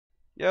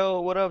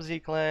Yo, what up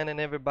Z-Clan and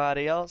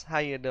everybody else? How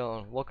you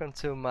doing? Welcome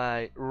to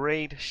my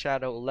Raid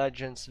Shadow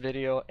Legends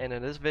video, and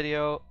in this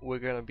video we're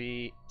gonna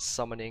be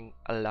summoning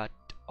a lot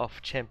of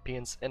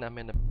champions, and I'm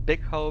in a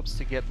big hopes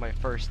to get my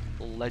first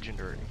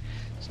legendary.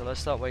 So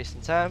let's stop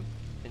wasting time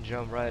and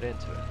jump right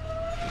into it.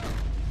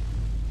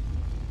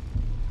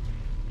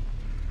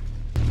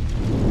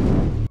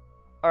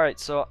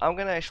 Alright, so I'm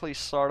gonna actually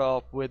start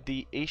off with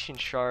the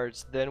ancient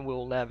shards, then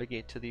we'll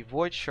navigate to the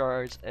void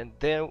shards, and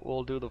then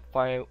we'll do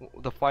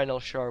the final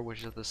shard,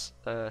 which is this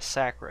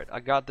sacred. I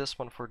got this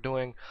one for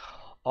doing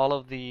all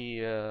of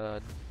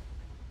the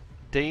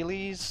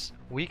dailies,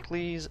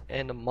 weeklies,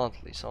 and the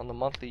monthly. So on the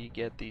monthly you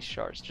get these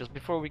shards. Just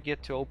before we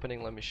get to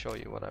opening, let me show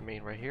you what I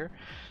mean right here.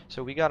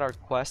 So we got our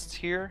quests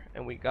here,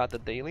 and we got the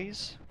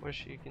dailies,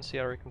 which you can see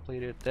I already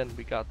completed. Then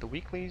we got the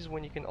weeklies,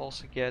 when you can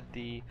also get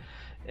the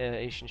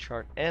ancient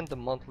shard, and the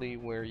monthly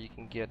where you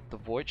can get the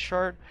void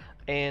shard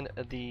and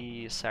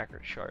the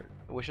sacred shard,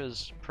 which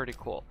is pretty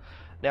cool.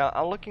 Now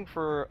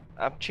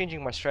I'm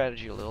changing my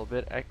strategy a little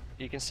bit.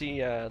 You can see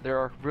there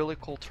are really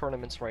cool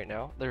tournaments right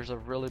now. There's a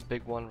really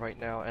big one right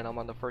now, and I'm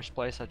on the first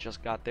place. I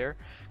just got there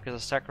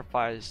because I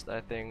sacrificed,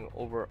 I think,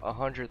 over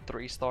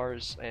 103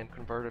 stars and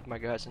converted my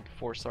guys into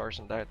 4 stars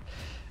and that,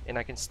 and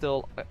I can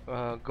still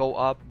go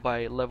up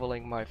by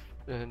leveling my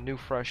new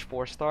fresh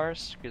 4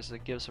 stars because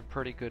it gives a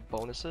pretty good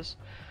bonuses.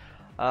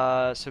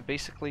 So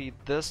basically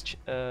this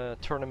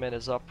tournament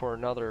is up for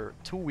another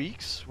 2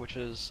 weeks, which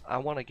is I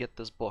want to get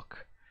this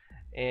book,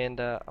 and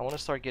I want to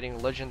start getting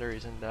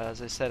legendaries, and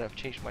as I said, I've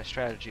changed my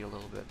strategy a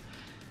little bit.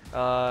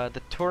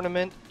 The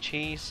tournament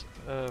chase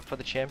for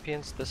the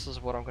champions, this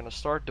is what I'm going to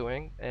start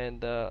doing,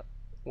 and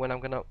when I'm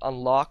going to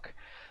unlock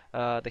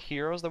the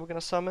heroes that we're going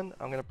to summon,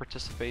 I'm going to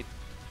participate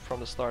from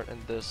the start in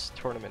this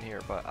tournament here,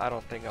 but I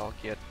don't think I'll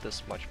get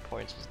this much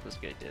points as this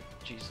guy did.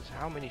 Jesus,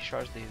 how many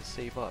shards did he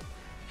save up?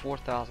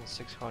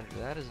 4,600.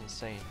 That is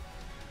insane.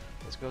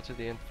 Let's go to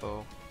the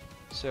info.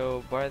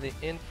 So by the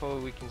info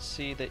we can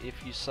see that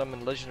if you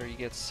summon legendary you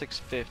get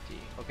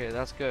 650. Okay,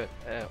 that's good.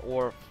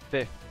 Or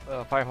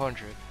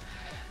 500.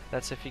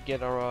 That's if you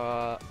get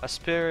a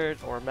spirit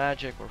or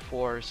magic or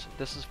force.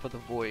 This is for the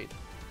void,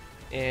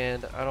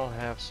 and I don't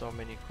have so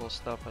many cool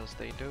stuff as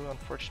they do.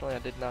 Unfortunately, I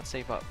did not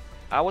save up.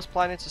 I was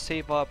planning to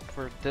save up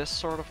for this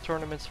sort of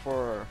tournaments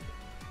for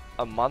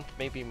a month,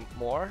 maybe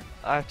more.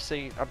 I've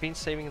been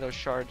saving those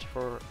shards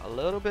for a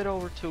little bit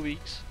over 2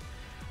 weeks,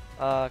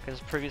 because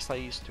previously I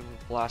used to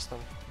blast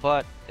them.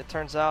 But it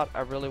turns out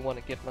I really want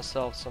to get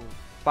myself some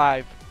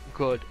 5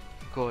 good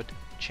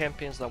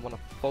champions that I want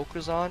to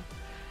focus on.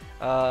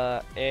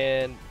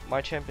 And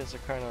my champions are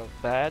kind of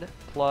bad,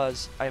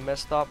 plus I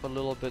messed up a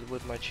little bit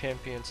with my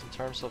champions in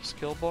terms of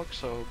skill books,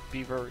 so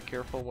be very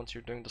careful once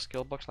you're doing the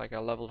skill books. Like I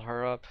leveled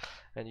her up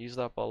and used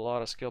up a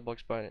lot of skill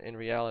books, but in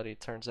reality it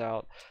turns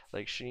out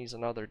like she needs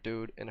another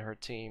dude in her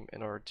team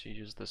in order to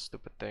use this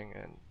stupid thing,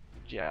 and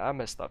yeah, I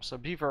messed up, so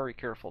be very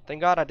careful.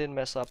 Thank God I didn't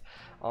mess up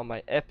on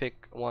my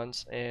epic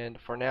ones, and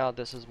for now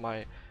this is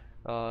my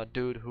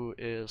dude who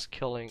is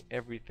killing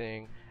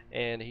everything,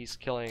 and he's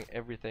killing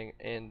everything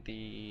in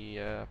the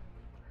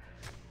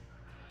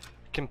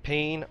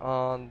campaign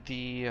on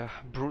the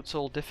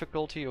brutal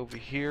difficulty over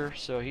here.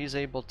 So he's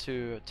able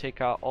to take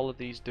out all of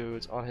these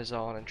dudes on his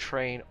own and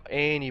train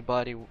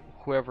anybody,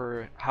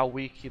 whoever, how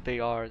weak they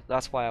are.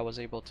 That's why I was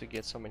able to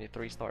get so many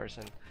 3 stars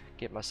and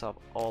get myself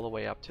all the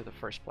way up to the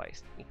first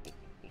place.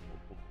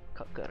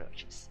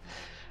 Cockroaches.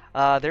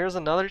 There's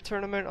another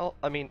tournament,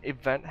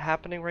 event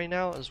happening right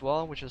now as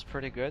well, which is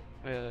pretty good.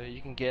 You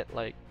can get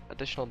like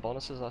additional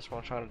bonuses. That's what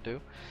I'm trying to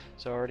do.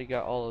 So I already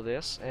got all of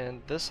this,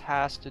 and this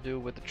has to do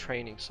with the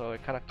training, so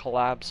it kind of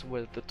collabs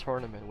with the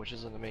tournament, which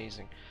is an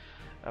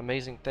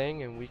amazing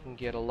thing, and we can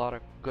get a lot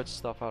of good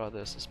stuff out of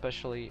this,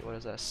 especially what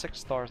is that, 6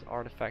 stars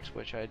artifacts,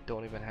 which I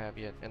don't even have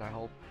yet, and I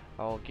hope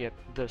I'll get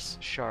this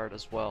shard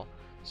as well.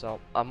 So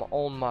I'm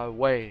on my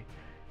way.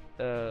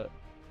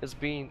 It's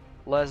been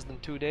less than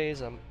 2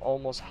 days. I'm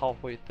almost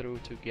halfway through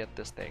to get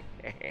this thing.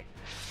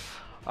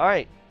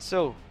 Alright,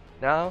 so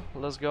now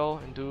let's go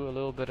and do a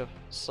little bit of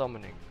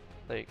summoning.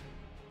 Like,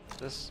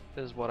 this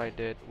is what I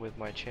did with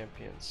my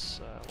champions.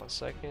 1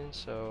 second.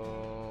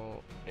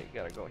 So I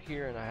gotta go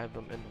here, and I have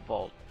them in the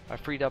vault. I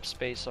freed up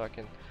space so I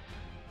can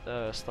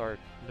start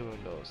doing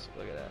those.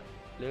 Look at that.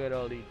 Look at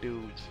all these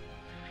dudes.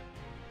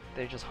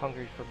 They're just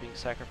hungry for being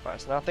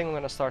sacrificed. And I think I'm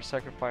gonna start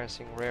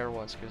sacrificing rare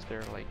ones because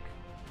they're like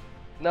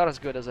not as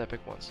good as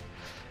epic ones.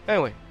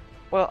 Anyway,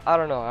 well, I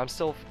don't know. I'm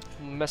still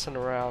messing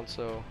around,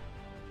 so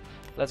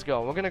let's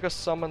go. We're gonna go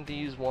summon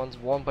these ones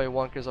one by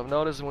one, because I've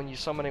noticed when you're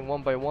summoning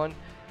one by one,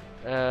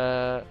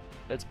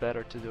 it's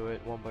better to do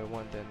it one by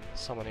one than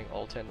summoning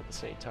all 10 at the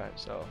same time.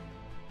 So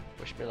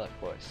wish me luck,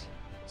 boys.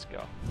 Let's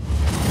go.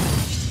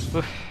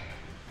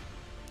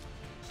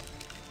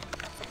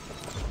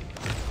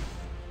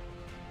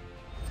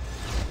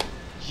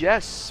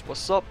 Yes,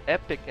 what's up,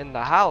 Epic in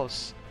the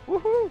house?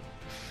 Woohoo!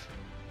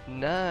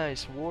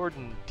 Nice,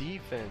 Warden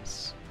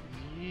defense.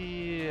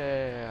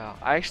 Yeah,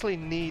 I actually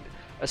need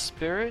a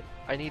spirit,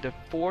 I need a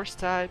force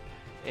type,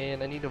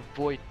 and I need a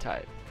void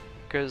type.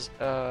 because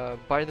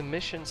by the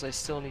missions I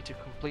still need to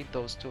complete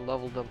those to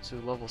level them to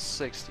level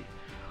 60.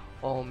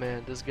 Oh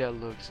man, this guy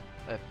looks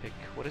epic.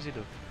 What does he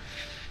do?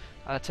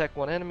 Attack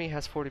one enemy,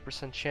 has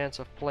 40% chance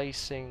of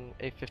placing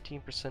a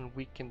 15%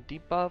 weakened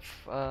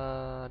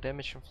debuff.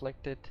 Damage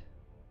inflicted.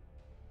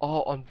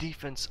 Oh, on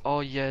defense.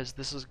 Oh yes,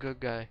 this is good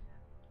guy.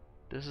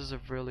 This is a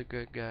really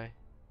good guy.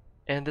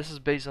 And this is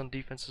based on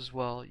defense as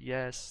well.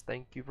 Yes,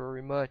 thank you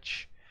very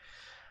much.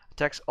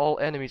 Attacks all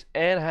enemies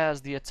and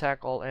has the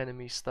attack all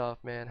enemies stuff,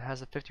 man.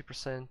 Has a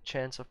 50%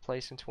 chance of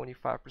placing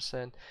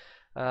 25%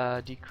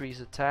 decrease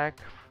attack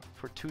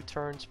for 2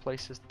 turns.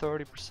 Places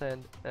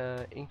 30%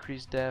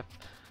 increased def.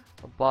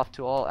 A buff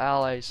to all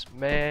allies.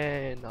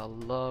 Man, I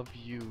love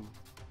you.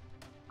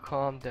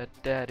 Calm that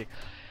daddy.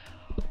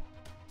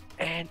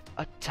 And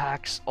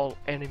attacks all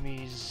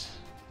enemies.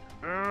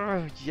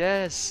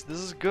 Yes, this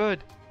is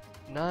good.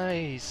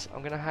 Nice.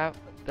 I'm gonna have.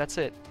 That's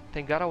it.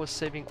 Thank God I was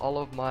saving all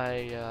of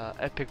my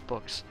epic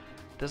books.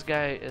 This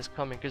guy is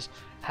coming because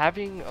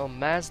having a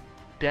mass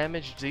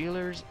damage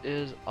dealers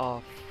is a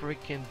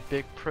freaking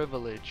big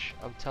privilege.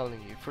 I'm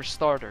telling you. For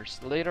starters,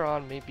 later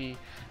on maybe,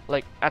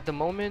 like at the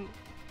moment,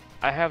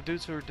 I have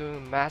dudes who are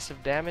doing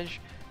massive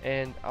damage,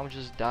 and I'm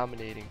just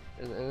dominating.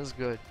 And it's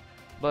good.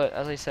 But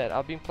as I said,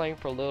 I've been playing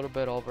for a little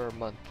bit over a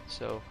month,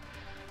 so.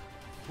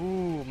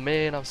 Ooh,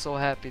 man, I'm so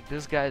happy.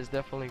 This guy is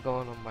definitely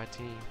going on my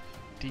team.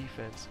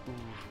 Defense. Ooh.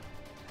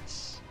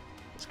 Yes.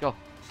 Let's go.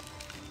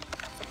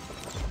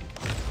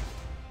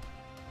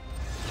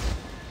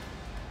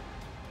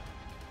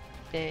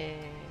 And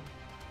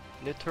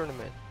new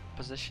tournament.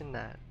 Position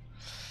 9.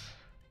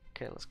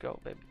 Okay, let's go,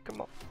 baby.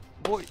 Come on.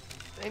 Boy,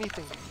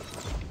 anything.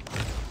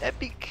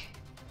 Epic.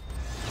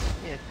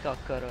 Yeah,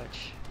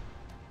 cockroach.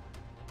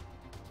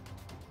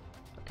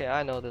 Okay,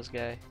 I know this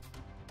guy.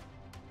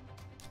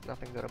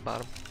 Nothing good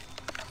about him.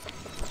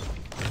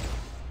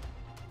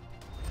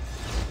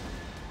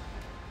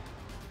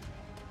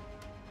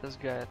 This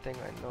guy I think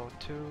I know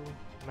too.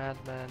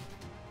 Madman.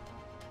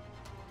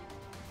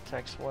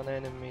 Attacks one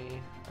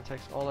enemy.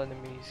 Attacks all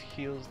enemies.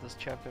 Heals this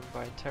champion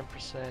by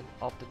 10%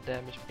 of the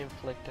damage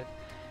inflicted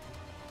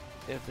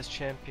if this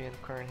champion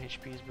current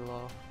HP is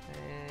below.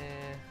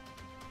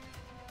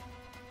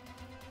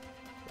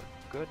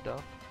 Good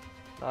though.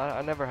 No,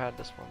 I never had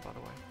this one, by the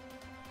way.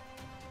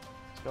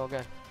 Let's go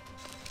again.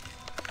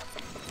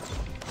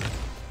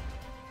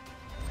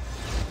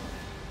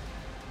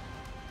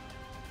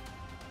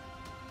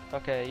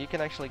 Okay, you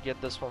can actually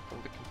get this one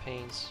from the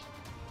campaigns.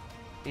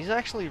 He's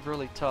actually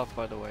really tough,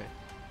 by the way.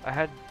 I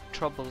had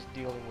troubles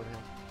dealing with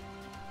him.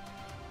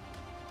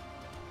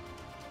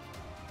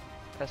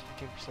 Has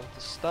 15%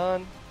 to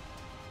stun.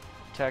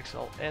 Attacks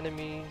all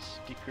enemies.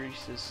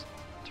 Decreases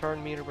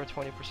turn meter by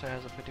 20%.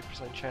 Has a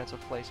 50% chance of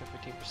placing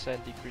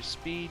 15% decreased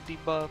speed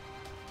debuff.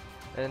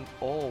 And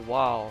oh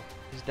wow,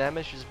 his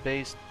damage is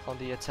based on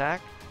the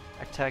attack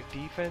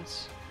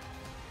defense,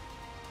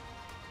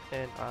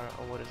 and I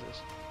don't know what is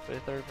this. But a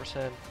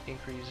 30%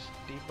 increase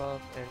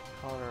debuff and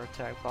counter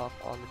attack buff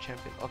on the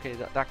champion. Okay,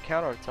 that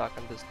counter attack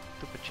on this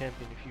stupid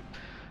champion, if you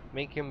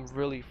make him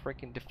really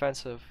freaking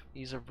defensive,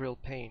 he's a real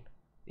pain.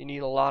 You need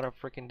a lot of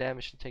freaking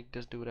damage to take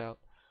this dude out.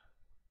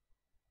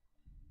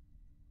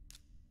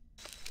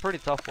 Pretty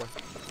tough one.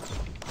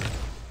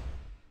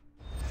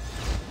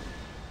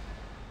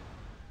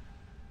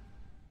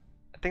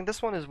 I think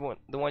this one is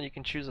the one you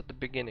can choose at the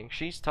beginning.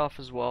 She's tough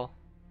as well,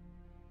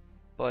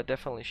 but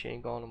definitely she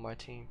ain't going on my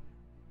team.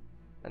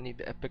 I need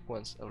the epic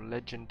ones. Oh,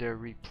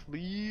 legendary,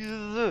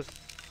 please.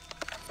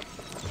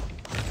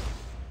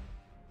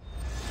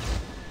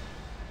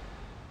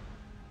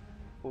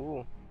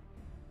 Ooh,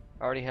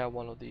 I already have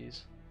one of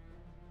these,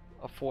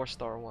 a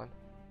 4-star one,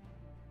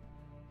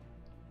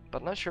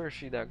 but not sure if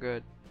she's that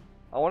good.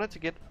 I wanted to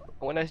get,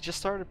 when I just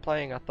started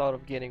playing, I thought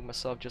of getting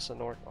myself just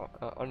an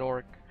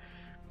orc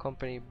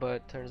company,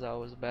 but turns out it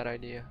was a bad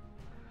idea.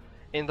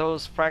 And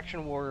those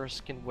fraction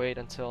warriors can wait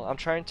until I'm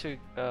trying to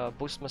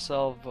boost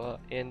myself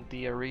in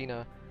the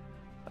arena,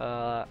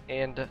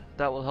 and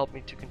that will help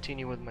me to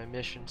continue with my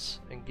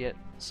missions and get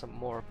some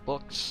more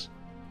books,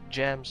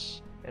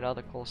 gems, and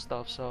other cool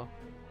stuff. So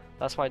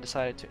that's why I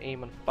decided to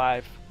aim on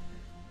 5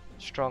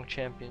 strong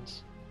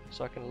champions,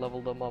 so I can level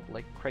them up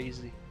like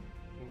crazy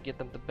and get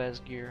them the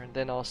best gear, and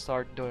then I'll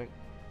start doing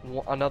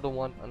another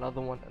one,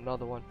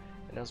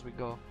 and as we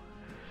go.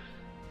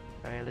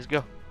 Alright, let's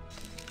go.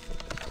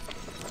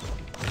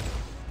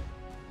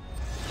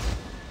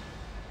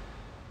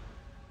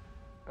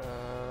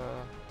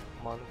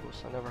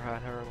 Mongoose, I never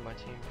had her on my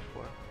team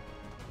before.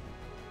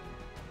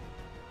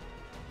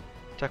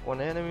 Attack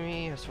one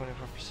enemy, has 25%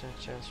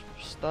 chance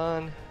for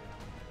stun.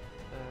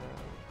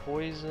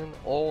 Poison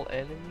all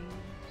enemies,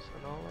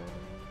 and all enemies.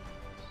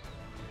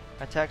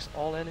 Attacks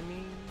all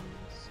enemies.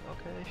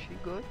 Okay, she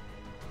good.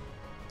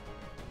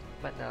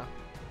 But no.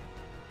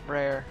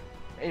 Rare.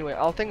 Anyway,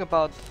 I'll think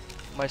about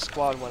my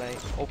squad when I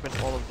open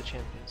all of the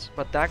champions.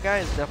 But that guy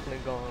is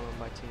definitely going on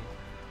my team.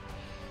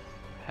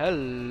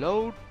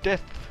 Hello,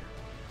 Death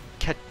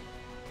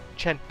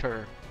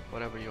Chanter,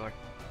 whatever you are.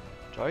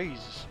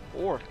 Jesus,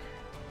 orc,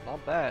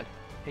 not bad.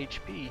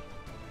 HP.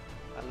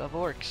 I love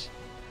orcs.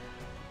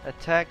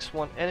 Attacks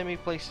one enemy,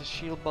 places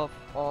shield buff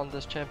on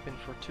this champion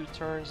for 2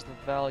 turns.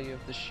 The value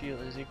of the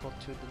shield is equal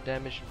to the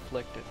damage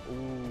inflicted.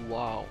 Ooh,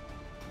 wow.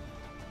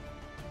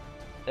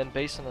 And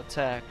based on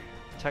attack,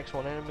 attacks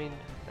one enemy,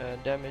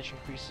 damage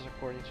increases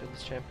according to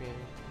this champion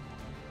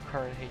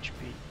current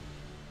HP.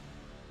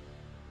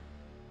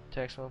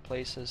 Attacks one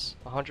places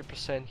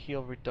 100%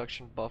 heal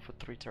reduction buff for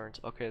 3 turns.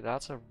 Okay,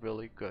 that's a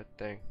really good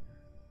thing.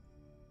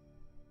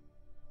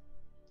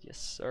 Yes,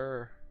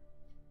 sir.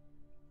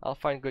 I'll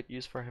find good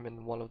use for him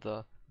in one of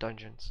the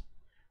dungeons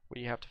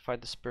where you have to fight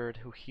the spirit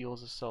who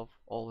heals itself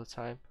all the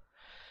time.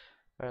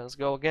 Alright, let's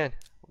go again.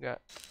 We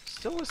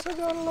still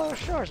got a lot of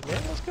shards, man.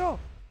 Let's go.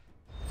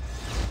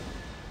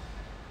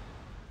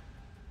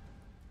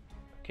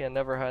 Okay, I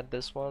never had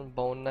this one.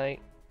 Bone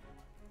Knight.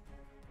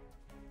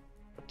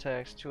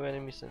 Attacks 2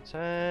 enemies at a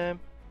time.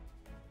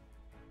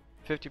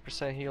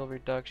 50% heal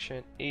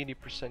reduction,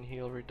 80%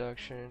 heal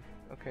reduction.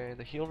 Okay,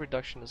 the heal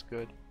reduction is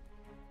good.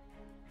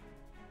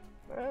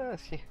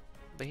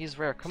 But he's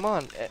rare. Come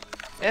on,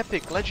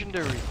 epic,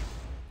 legendary,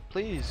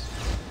 please.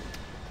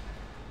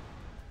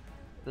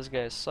 This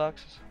guy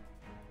sucks.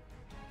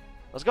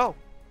 Let's go.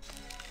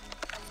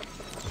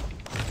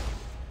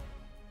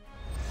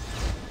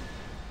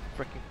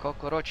 Freaking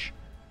cockroach.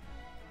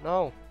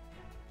 No.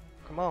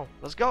 Come on,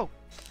 let's go.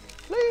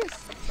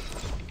 Please.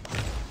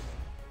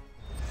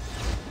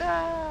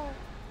 Nah.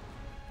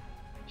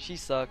 She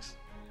sucks.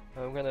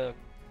 I'm gonna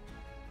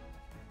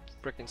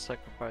freaking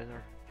sacrifice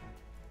her.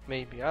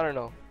 Maybe, I don't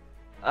know.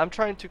 I'm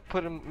trying to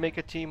make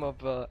a team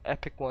of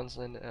epic ones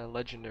and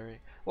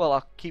legendary. Well,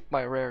 I'll keep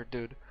my rare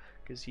dude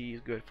because he's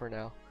good for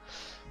now.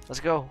 Let's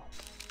go,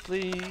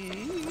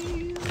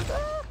 please.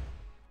 Ah.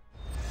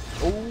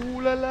 Oh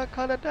la la,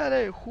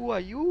 Canadale, who are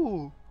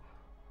you?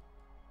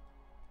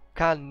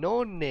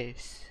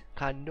 Canones,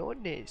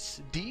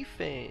 Canones,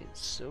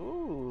 defense.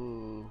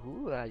 Oh,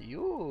 who are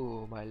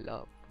you, my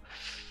love?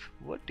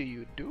 What do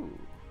you do?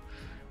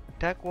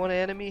 Attack one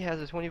enemy has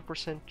a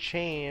 20%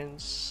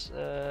 chance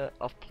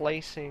of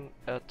placing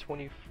a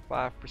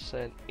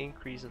 25%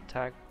 increased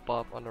attack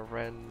buff on a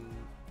random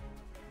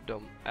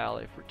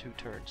ally for 2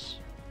 turns.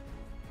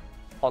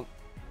 On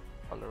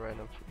the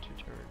random for 2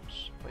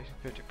 turns, placing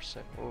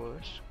 50%. Oh,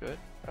 that's good.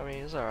 I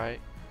mean, it's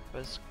alright, but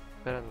it's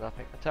better than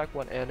nothing. Attack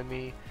one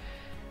enemy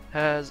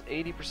has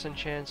 80%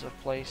 chance of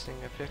placing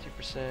a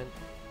 50%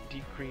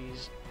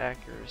 decreased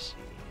accuracy.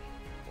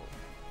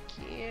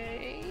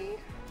 Okay.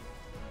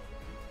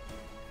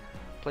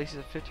 Places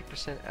a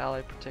 50%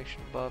 ally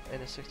protection buff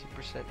and a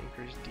 60%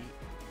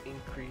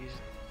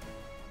 increased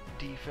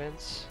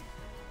defense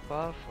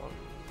buff on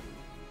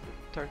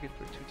the target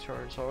for 2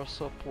 turns.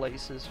 Also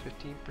places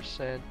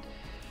 15%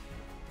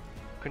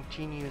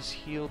 continuous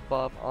heal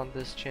buff on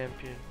this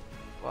champion.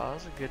 Wow,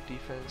 that's a good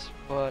defense,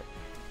 but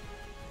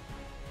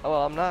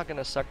well, I'm not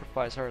gonna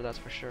sacrifice her, that's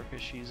for sure,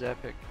 because she's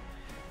epic.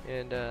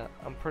 And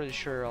I'm pretty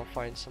sure I'll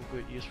find some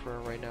good use for her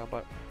right now,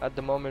 but at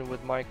the moment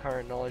with my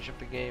current knowledge of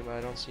the game,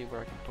 I don't see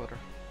where I can put her.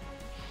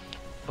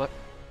 But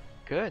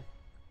good.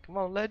 Come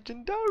on,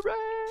 legendary.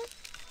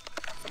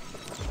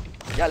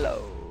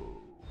 Yellow.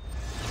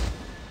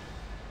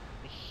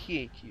 I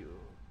hate you,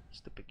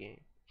 stupid game.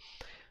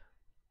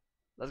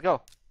 Let's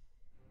go.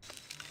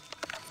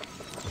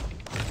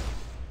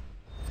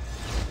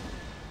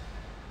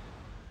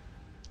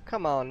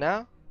 Come on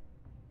now.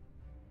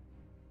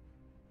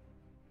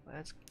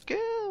 Let's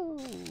go.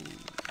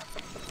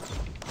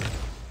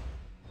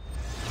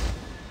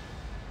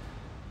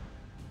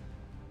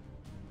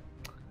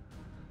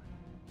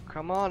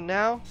 Come on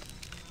now,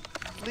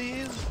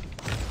 please.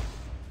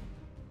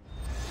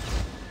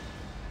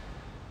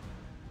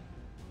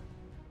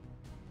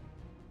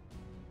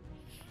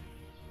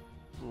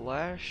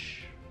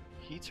 Flash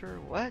Heater?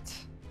 What?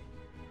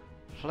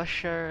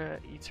 Flasher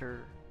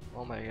Eater.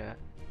 Oh my god.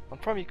 I'm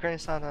from Ukraine,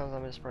 sometimes I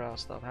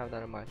mispronounce stuff. Have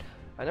that in mind.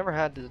 I never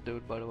had this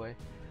dude, by the way.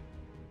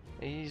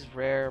 He's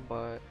rare,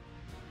 but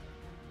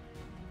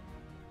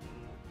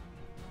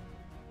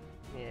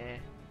yeah.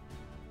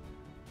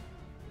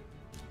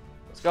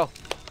 Let's go.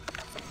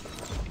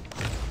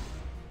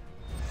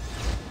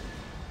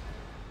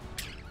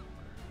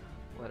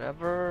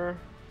 Whatever.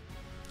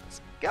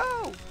 Let's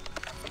go.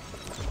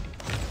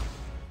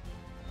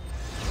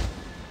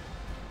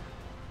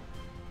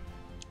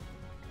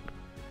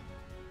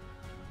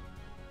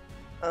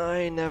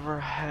 I never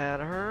had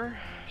her.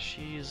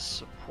 She's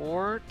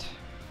support.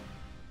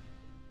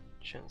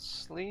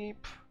 Chance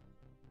sleep.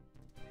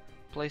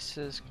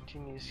 Places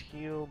continuous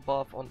heal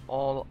buff on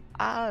all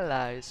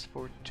allies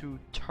for 2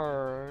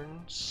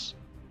 turns.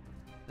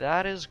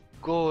 That is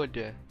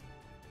good.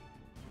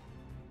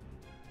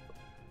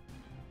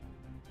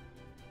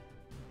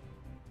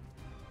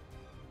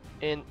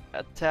 And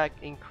attack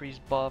increase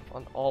buff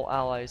on all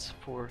allies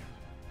for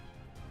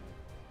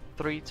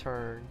 3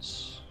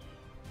 turns.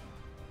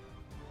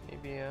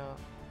 Maybe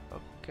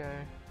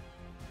okay.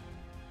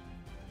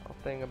 I'll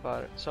think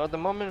about it. So at the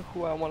moment,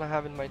 who I want to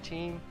have in my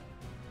team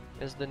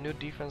is the new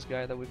defense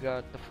guy that we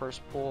got the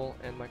first pull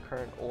and my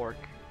current orc.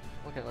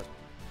 Okay,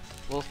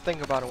 we'll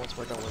think about it once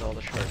we're done with all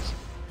the shards.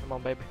 Come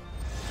on, baby.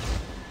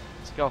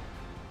 Let's go.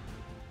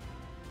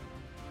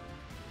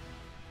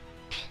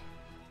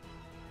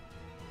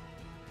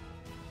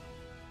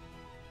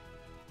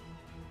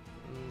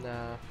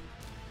 Nah.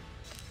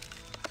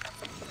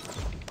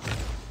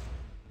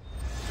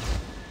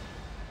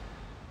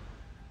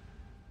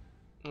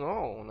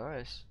 Oh,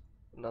 nice.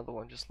 Another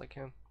one just like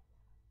him.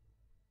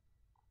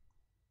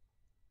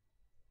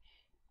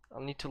 I'll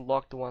need to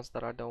lock the ones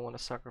that I don't want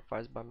to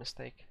sacrifice by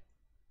mistake.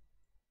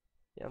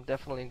 Yeah, I'm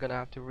definitely gonna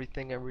have to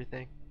rethink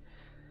everything.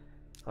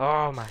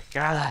 Oh my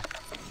god.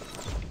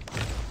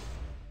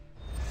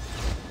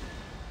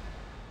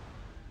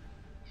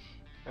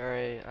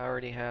 Alright, I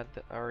already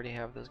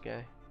have this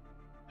guy.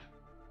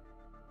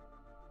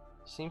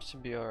 Seems to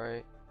be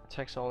alright.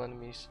 Attacks all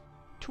enemies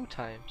 2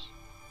 times.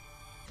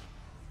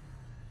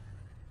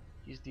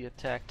 He's the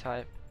attack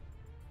type.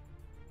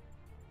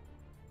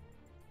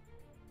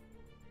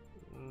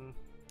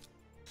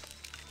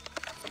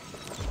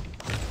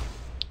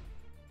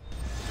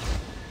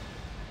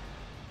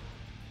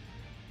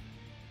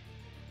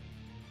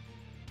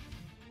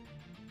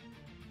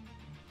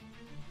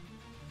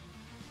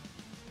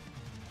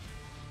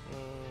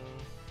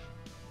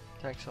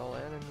 Attacks all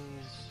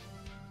enemies.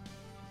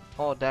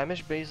 Oh,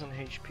 damage based on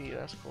HP,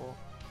 that's cool.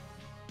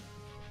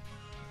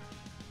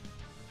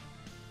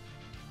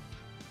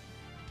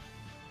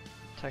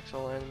 Attacks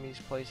all enemies,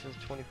 places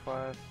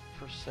 25%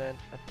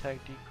 attack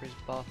decrease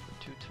buff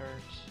for 2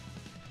 turns.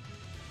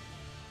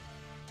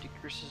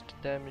 Decreases the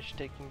damage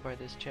taken by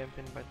this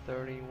champion by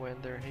 30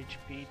 when their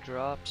HP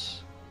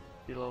drops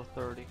below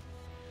 30.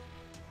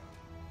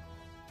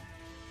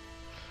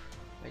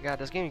 My god,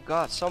 this game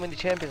got so many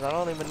champions, I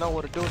don't even know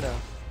what to do now.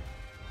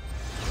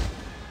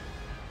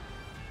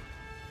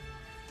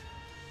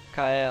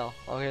 Kyle.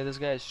 Okay, this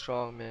guy is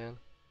strong, man.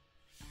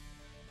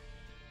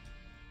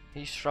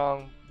 He's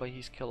strong, but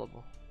he's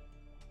killable.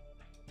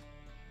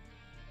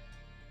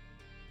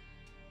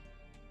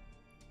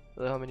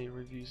 Look how many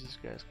reviews this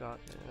guy's got,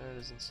 man. That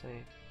is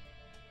insane.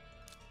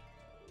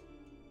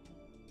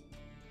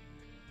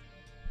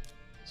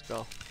 Let's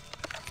go.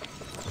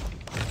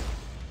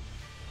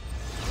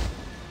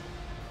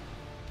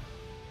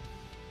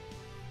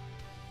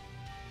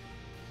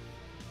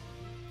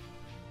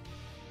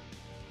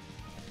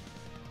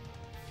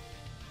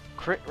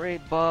 Crit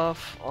rate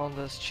buff on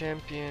this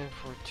champion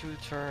for 2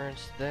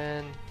 turns,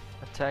 then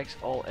attacks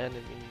all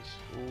enemies.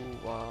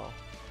 Ooh, wow.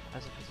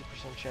 Has a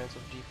 50% chance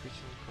of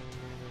decreasing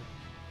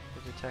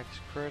the attack is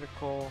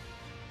critical.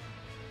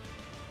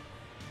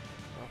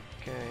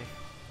 Okay.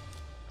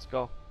 Let's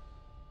go.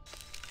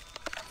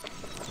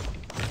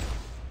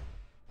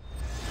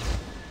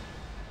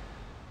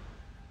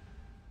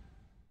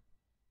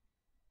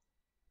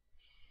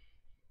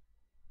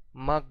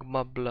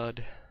 Magma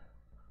blood.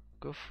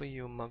 Good for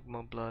you,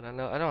 Magma blood.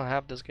 I don't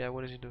have this guy.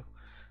 What does he do?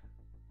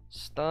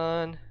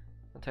 Stun.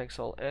 Attacks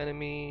all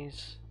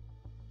enemies.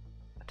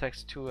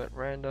 Attacks 2 at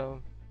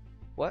random.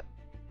 What?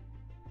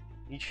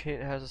 Each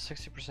hit has a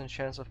 60%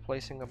 chance of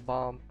placing a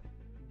bomb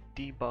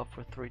debuff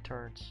for 3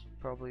 turns.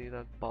 Probably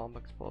that bomb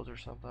explodes or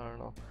something. I don't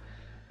know.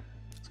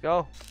 Let's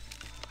go.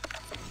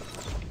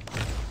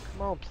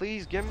 Come on,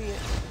 please give me it.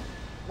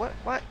 What?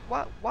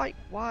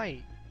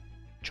 Why?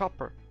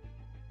 Chopper.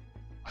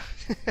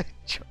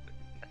 Chopper.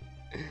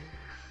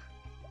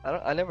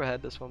 I never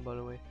had this one, by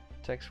the way.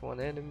 Attacks 1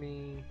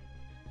 enemy.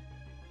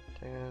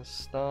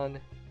 Stun.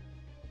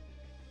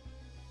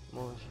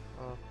 Moves.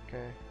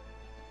 Okay.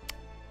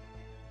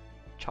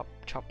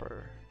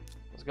 Chopper.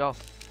 Let's go.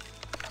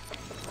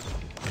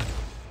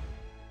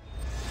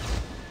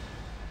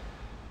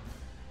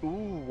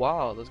 Ooh,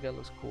 wow, this guy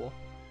looks cool.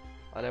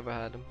 I never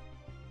had him.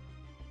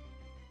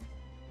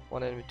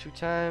 1 enemy 2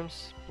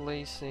 times.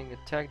 Placing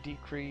attack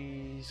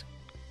decrease.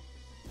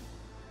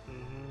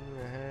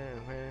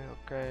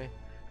 Okay.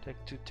 Take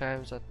 2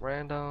 times at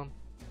random.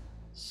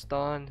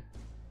 Stun.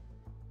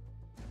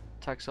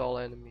 Attacks all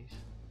enemies.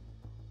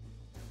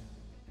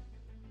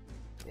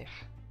 Yeah.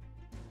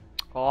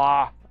 Oh,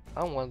 I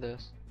don't want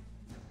this.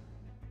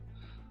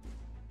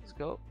 Let's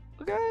go.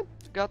 Look at it.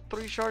 Got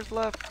 3 shards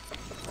left.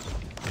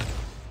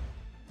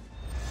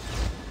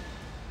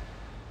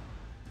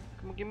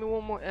 Come on, give me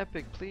one more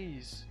epic,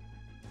 please.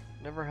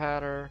 Never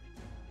had her.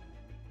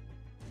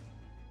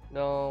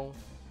 No.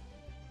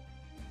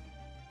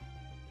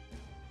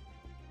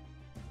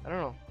 I don't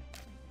know.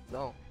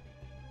 No.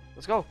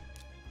 Let's go.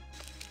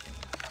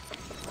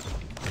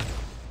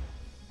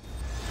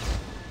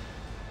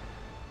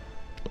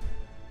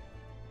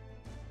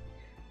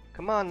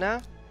 Come on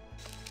now.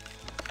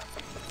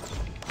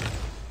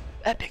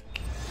 Epic.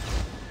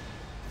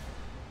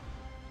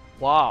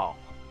 Wow.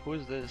 Who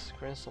is this?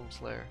 Crimson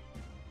Slayer.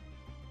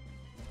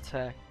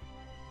 Attack.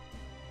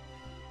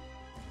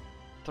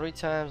 3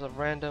 times at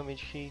random.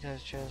 Each heat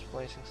has chance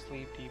placing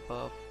sleep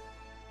debuff.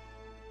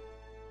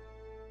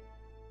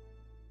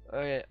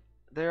 Okay,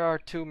 there are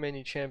too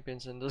many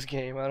champions in this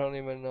game. I don't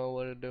even know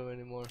what to do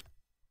anymore.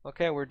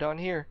 Okay, we're done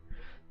here.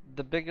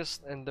 The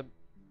biggest and the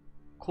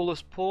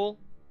coolest pull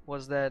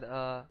was that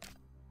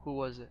who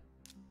was it?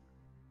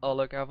 Oh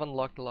look, I've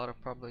unlocked a lot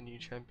of probably new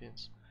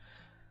champions.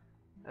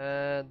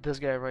 This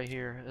guy right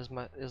here is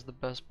the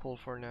best pull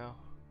for now.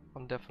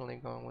 I'm definitely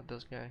going with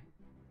this guy.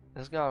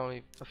 This got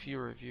only a few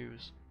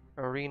reviews.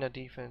 Arena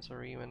defense,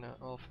 arena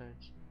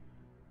offense.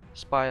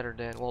 Spider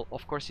Den. Well,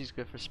 of course he's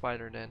good for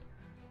Spider Den.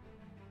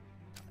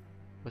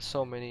 With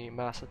so many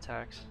mass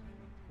attacks.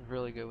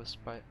 Really good with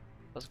Spider.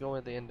 Let's go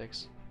with the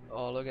index.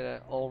 Oh, look at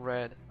that. All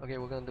red. Okay,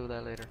 we're gonna do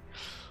that later.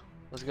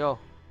 Let's go.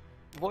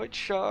 Void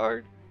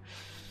Shard.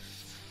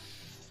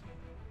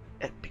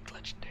 Epic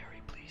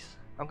legendary, please.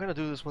 I'm gonna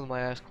do this with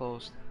my eyes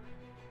closed.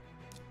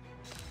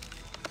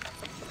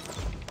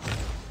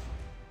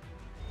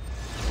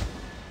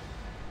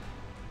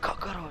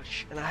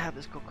 Cockroach! And I have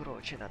this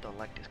cockroach and I don't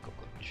like this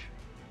cockroach.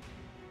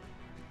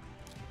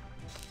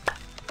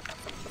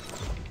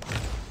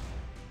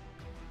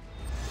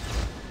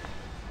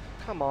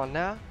 Come on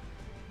now.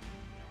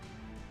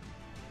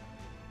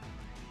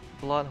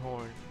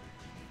 Bloodhorn.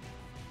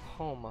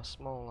 Homa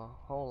smola.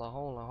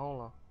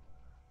 Hola.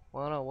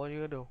 What do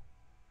you do?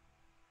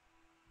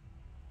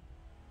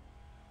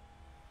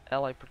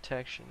 Ally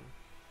protection.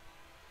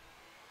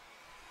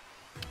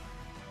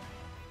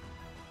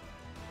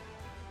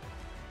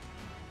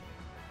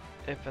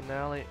 If an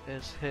ally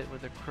is hit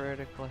with a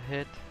critical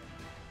hit,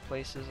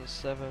 places a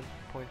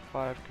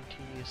 7.5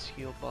 continuous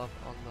heal buff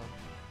on them.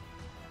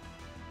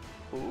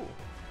 Ooh.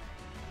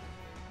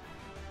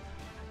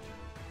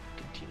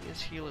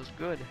 Continuous heal is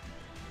good.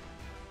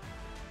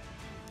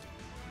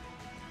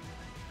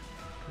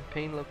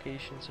 Campaign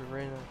locations,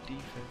 arena,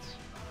 defense.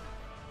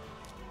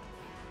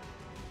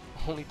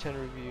 Only 10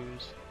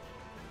 reviews.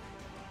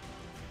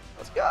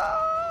 Let's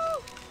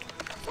go!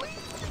 Please!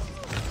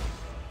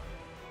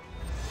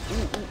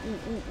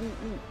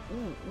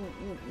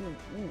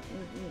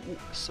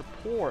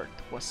 Support,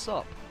 what's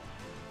up?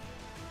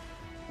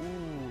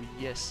 Ooh,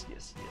 yes.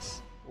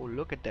 Oh,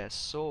 look at that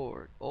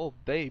sword. Oh,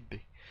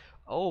 baby.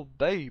 Oh,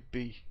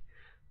 baby.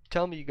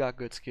 Tell me you got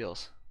good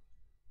skills.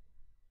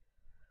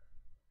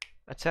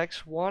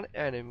 Attacks one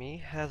enemy,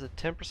 has a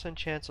 10%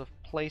 chance of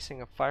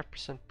placing a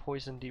 5%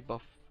 poison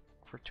debuff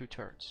for 2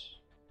 turns.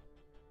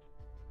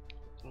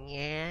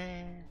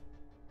 Yeah.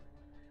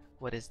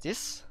 What is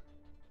this?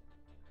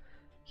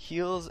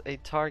 Heals a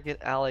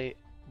target ally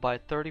by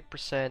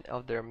 30%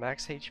 of their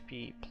max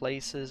HP,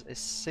 places a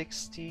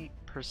 60%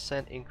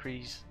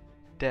 increase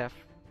death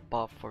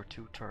buff for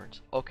 2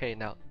 turns. Okay,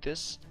 now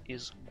this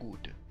is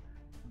good.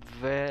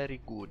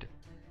 Very good.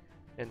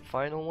 And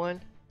final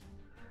one.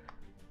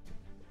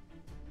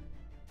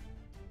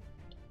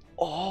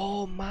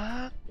 Oh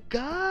my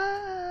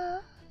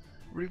god!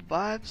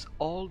 Revives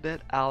all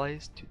dead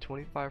allies to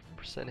 25%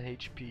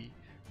 HP.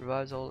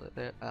 Revives all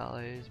dead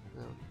allies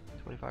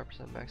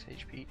 25% max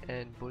HP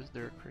and boosts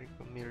their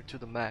critical meter to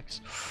the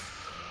max.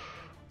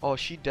 Oh,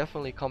 she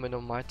definitely coming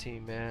on my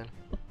team, man.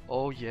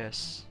 Oh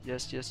yes.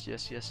 Yes.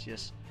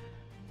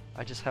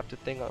 I just have to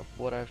think of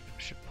what I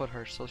should put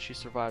her so she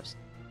survives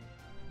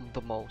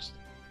the most.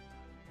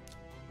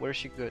 Where's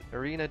she good?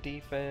 Arena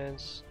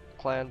defense,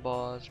 clan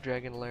boss,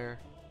 dragon lair.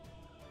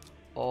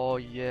 Oh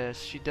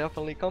yes, she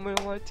definitely coming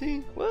on my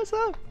team. What's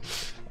up?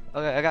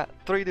 Okay, I got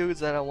 3 dudes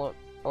that I want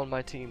on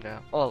my team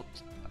now. Oh,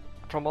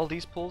 from all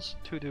these pulls,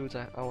 2 dudes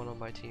I want on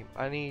my team.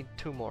 I need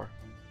 2 more.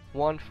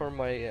 One for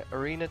my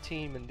arena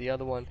team and the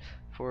other one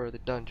for the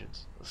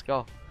dungeons. Let's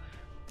go.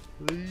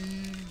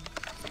 Please.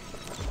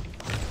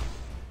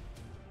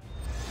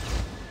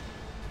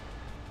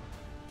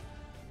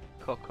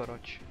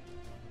 Cockroach.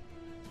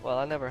 Well,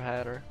 I never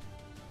had her.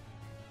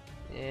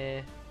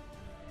 Yeah.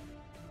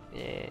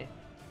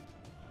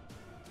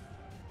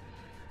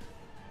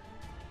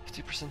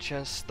 50%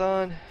 chance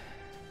stun.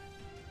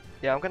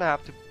 Yeah, I'm gonna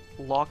have to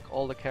lock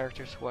all the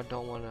characters who I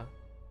don't want to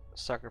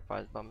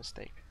sacrifice by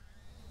mistake.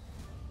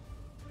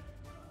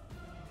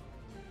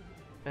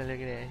 And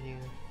look at that here.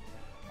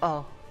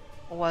 Oh,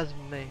 was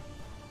me.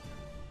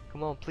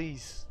 Come on,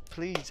 please,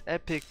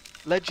 epic,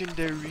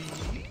 legendary.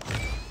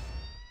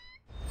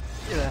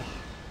 Yeah.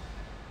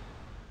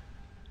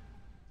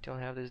 Don't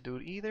have this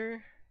dude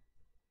either.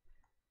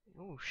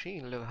 Oh, she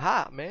look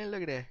hot, man.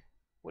 Look at that.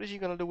 What is she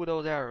gonna do with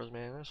those arrows,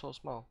 man? They're so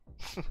small.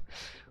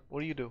 What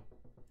do you do?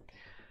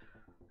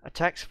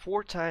 Attacks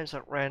 4 times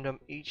at random.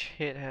 Each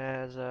hit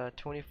has a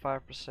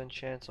 25%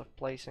 chance of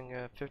placing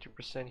a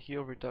 50%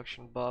 heal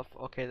reduction buff.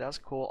 Okay, that's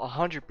cool.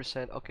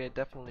 100%. Okay,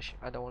 definitely.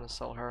 I don't want to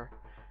sell her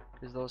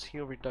because those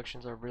heal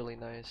reductions are really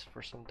nice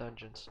for some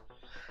dungeons.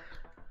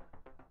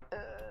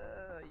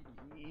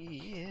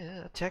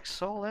 Yeah,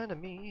 attacks all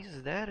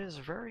enemies. That is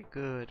very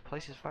good.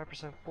 Places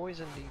 5%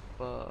 poison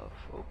debuff.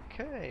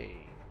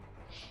 Okay.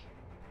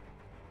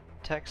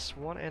 Attacks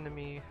one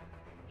enemy.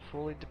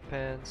 Fully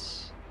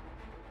depends.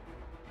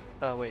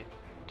 Oh wait.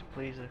 To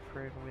please a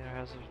critical meter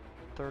has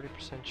a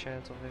 30%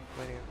 chance of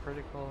inflicting a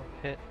critical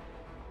hit.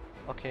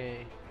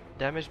 Okay.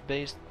 Damage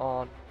based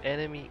on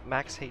enemy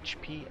max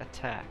HP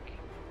attack.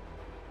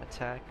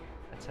 Attack.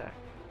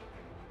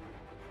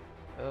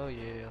 Oh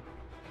yeah.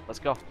 Let's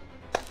go.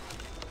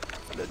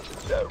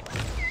 Legendary.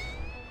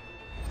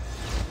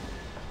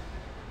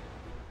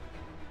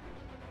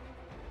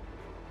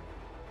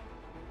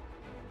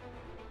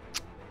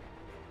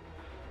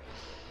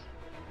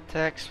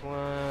 Text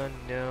one,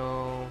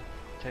 no.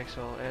 Text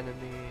all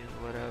enemies,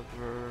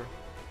 whatever.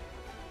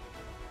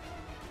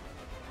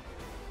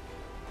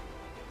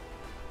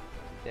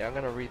 Yeah, I'm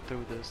gonna read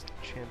through this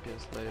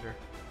champions later.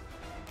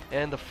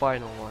 And the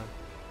final one.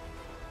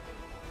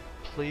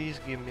 Please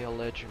give me a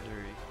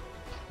legendary.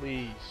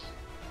 Please.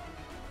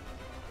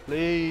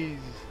 Please.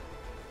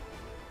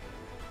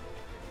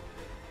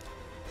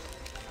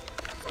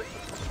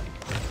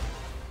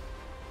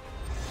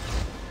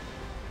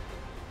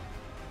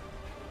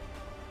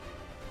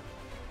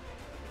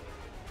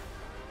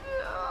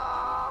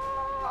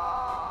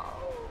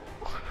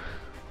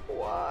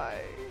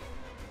 Why?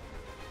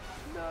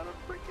 Not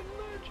a freaking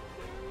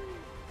legendary.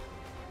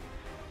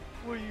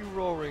 What are you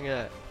roaring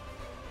at?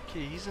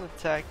 Okay, he's an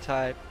attack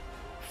type.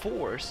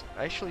 Force.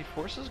 Actually,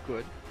 force is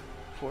good.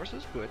 Force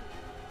is good.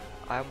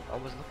 I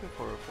was looking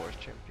for a force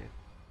champion.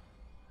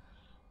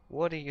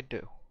 What do you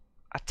do?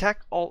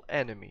 Attack all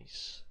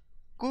enemies.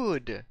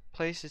 Good.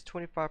 Places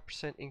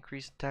 25%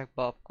 increased attack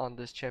buff on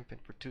this champion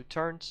for 2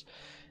 turns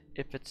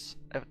if its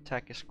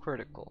attack is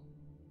critical.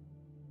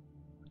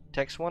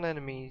 Attacks one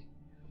enemy,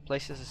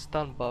 places a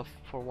stun buff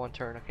for 1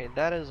 turn. Okay,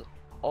 that is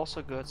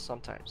also good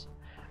sometimes.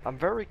 I'm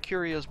very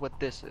curious what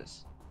this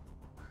is.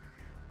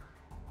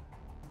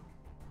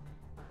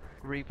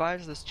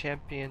 Revives this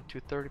champion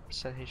to 30%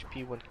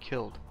 HP when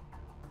killed.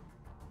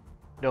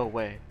 No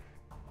way.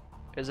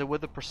 Is it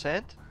with a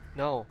percent?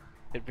 No,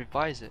 it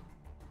revives it.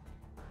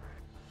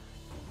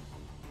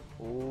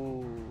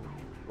 Ooh,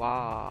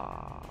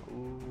 wow,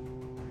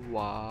 ooh,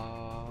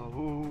 wow,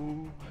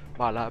 ooh,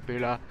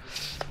 malabila.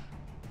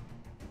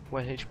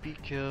 When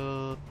HP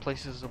killed,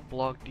 places a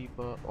block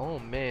debuff. Oh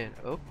man,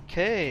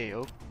 okay,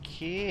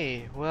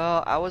 okay.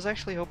 Well, I was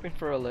actually hoping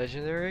for a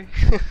legendary.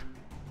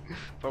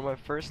 For my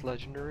first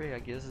legendary, I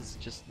guess it's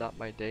just not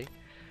my day.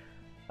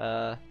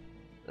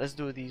 Let's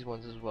do these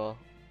ones as well,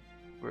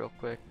 real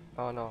quick.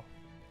 Oh no,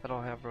 I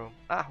don't have room.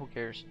 Ah, who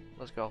cares?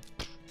 Let's go.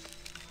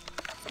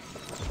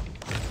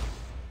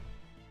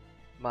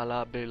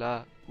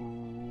 Malabela,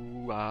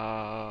 ooh,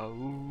 ah,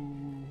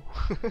 ooh.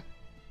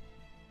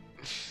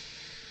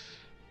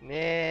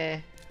 Nah.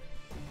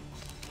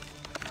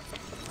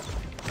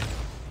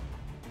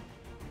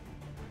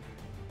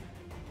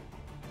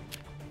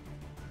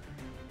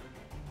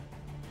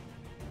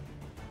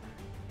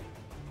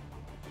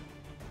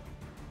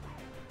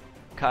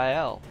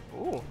 Kyle.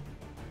 Ooh.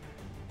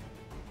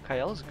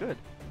 Kyle is good.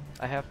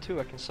 I have 2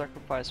 I can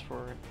sacrifice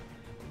for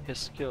his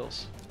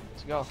skills.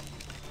 Let's go.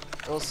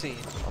 We'll see.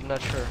 I'm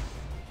not sure.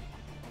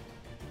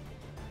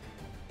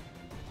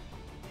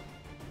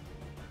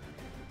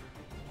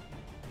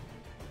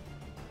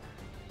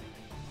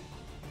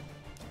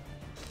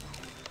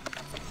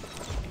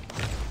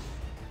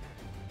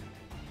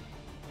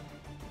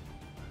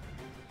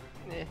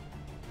 Eh.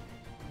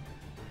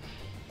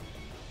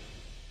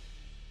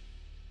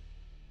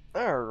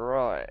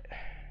 Alright.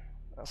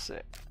 That's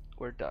it.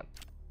 We're done.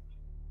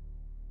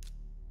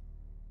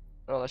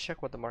 Oh, let's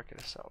check what the market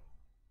is selling.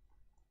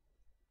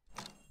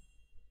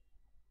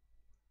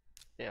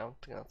 Yeah, I'm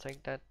gonna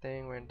take that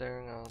thing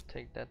render. I'll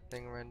take that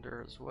thing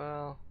render as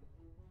well.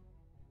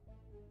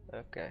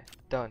 Okay,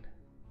 done.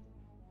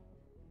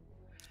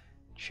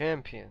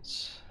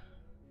 Champions.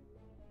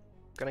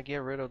 Gonna get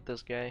rid of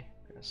this guy.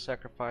 Gonna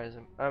sacrifice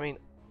him. I mean,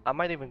 I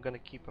might even gonna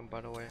keep him,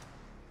 by the way,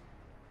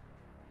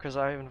 because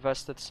I've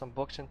invested some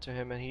books into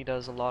him and he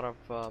does a lot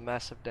of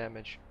massive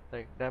damage.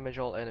 Like damage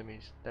all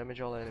enemies, damage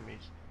all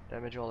enemies,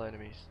 damage all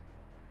enemies.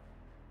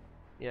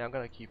 Yeah, I'm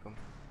gonna keep him.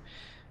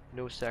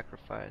 No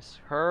sacrifice.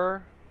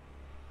 Her,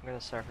 I'm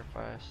gonna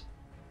sacrifice.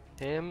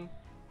 Him,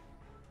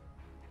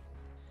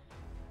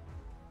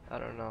 I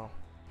don't know.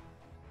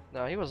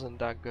 No, he wasn't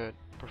that good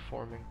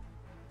performing.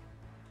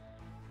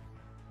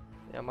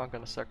 Yeah, I'm not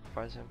gonna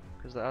sacrifice him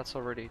because that's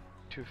already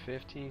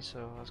 250,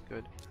 so that's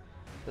good.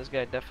 This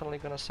guy definitely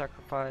gonna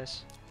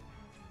sacrifice.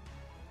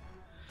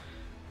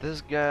 This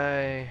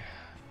guy,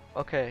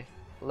 okay,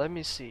 let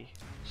me see.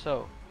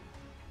 So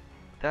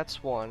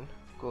that's 1,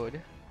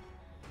 good.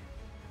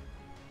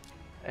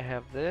 I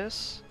have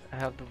this, I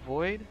have the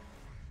void.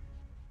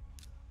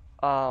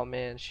 Oh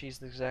man,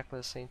 she's exactly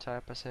the same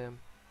type as him.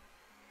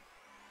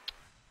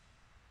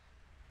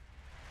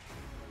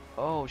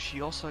 Oh,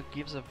 she also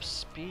gives a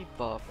speed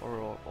buff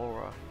or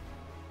aura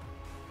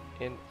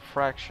in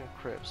fraction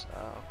crypts.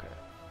 Ah, okay.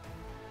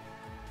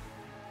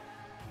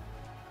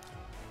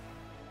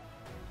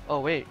 Oh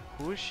wait,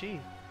 who is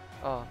she?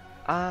 Oh,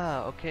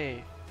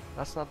 okay.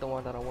 That's not the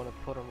one that I want to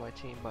put on my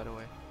team, by the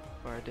way.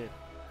 Or I did.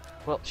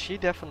 Well, she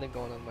definitely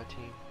going on my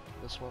team.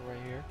 This one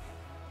right here.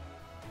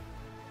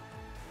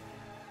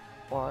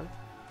 1,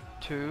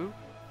 2,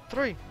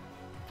 3,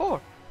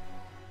 4.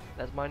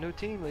 That's my new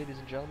team, ladies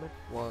and gentlemen.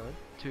 1,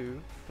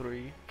 2,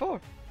 3,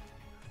 4.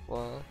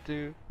 1,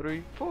 2,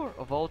 3, 4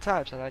 of all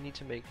types, and I need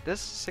to make this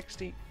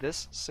 60,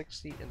 this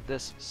 60, and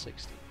this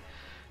 60.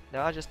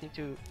 Now I just need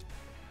to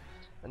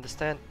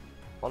understand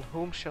on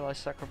whom shall I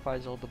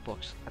sacrifice all the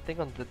books. I think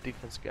on the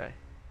defense guy.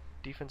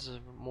 Defense is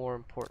more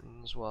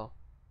important as well.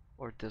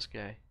 Or this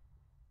guy.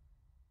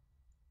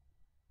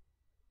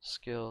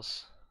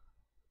 Skills.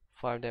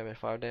 5 damage,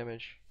 5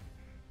 damage.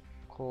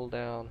 Cool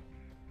down.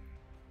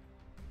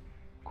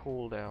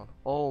 Cool down.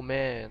 Oh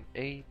man,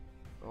 8.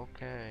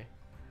 Okay.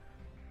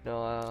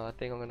 No, I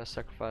think I'm gonna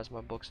sacrifice my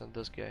books on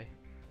this guy.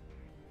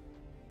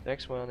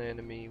 Next one,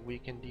 enemy,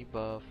 weaken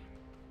debuff.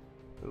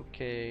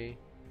 Okay.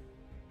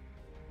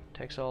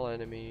 Attacks all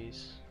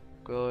enemies.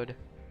 Good.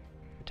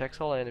 Attacks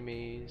all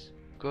enemies.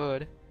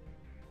 Good.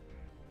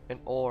 And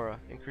aura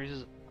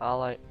increases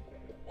ally.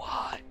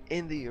 What?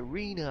 In the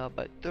arena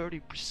by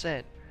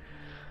 30%.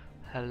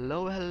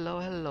 Hello, hello,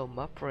 hello,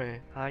 my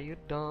friend. How you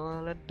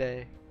doing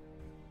today?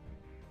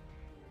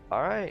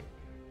 Alright.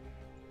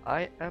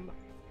 I am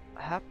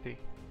happy.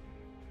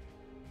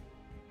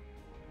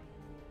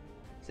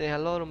 Say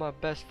hello to my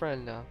best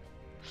friend now.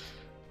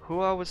 Who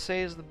I would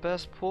say is the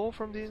best pull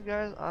from these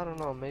guys? I don't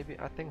know. Maybe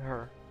I think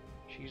her.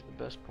 She's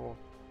the best pull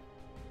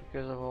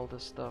because of all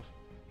this stuff.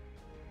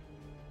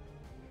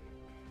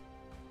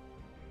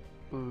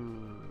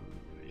 Ooh,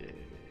 yeah.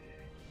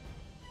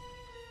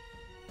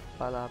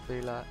 Bala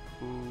bala.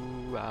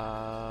 Ooh,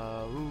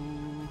 ah,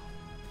 ooh.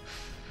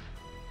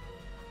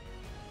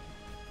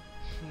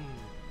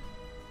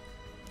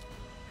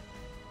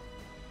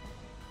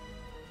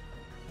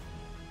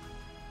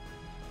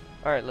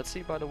 Alright, let's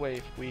see by the way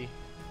if we...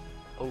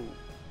 Oh.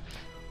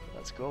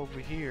 Let's go over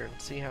here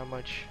and see how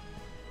much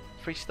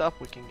free stuff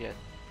we can get.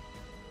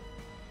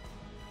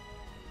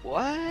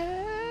 What?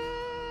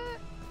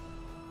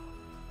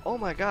 Oh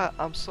my god,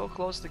 I'm so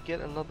close to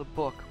get another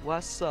book.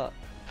 What's up?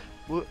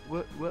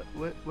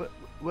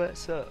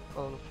 What's up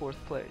on the 4th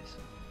place?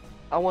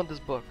 I want this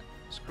book.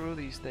 Screw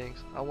these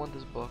things. I want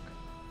this book.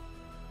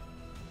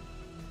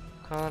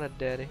 Kinda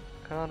daddy,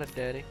 kinda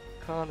daddy,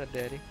 kinda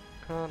daddy,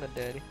 kinda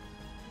daddy,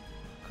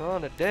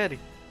 kinda daddy.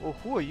 Oh,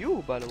 who are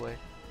you, by the way?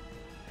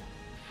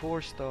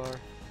 4-star.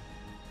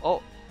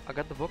 Oh, I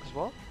got the book as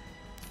well.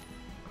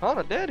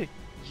 Kinda daddy.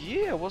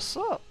 Yeah, what's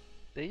up?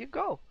 There you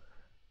go.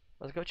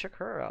 Let's go check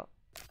her out.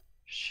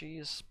 She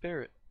is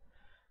spirit.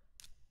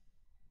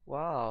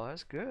 Wow,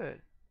 that's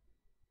good.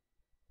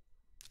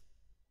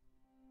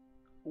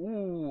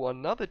 Ooh,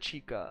 another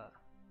chica.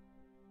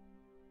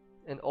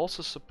 And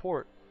also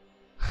support.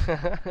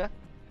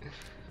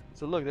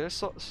 So look, they're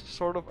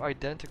sort of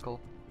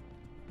identical.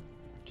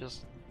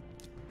 Just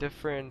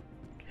different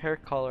hair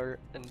color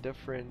and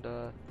different,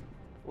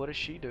 what does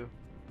she do?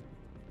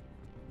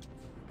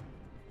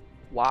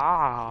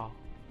 Wow!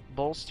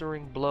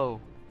 Bolstering blow.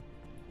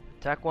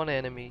 Attack one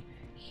enemy.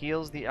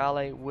 Heals the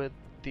ally with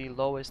the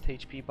lowest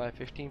HP by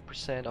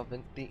 15% of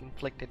the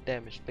inflicted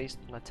damage based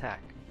on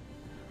attack.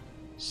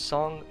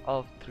 Song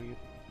of Three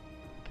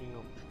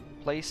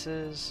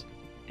places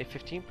a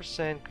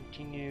 15%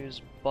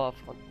 continuous buff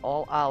on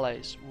all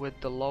allies with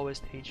the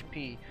lowest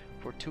HP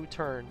for 2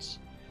 turns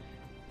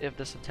if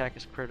this attack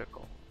is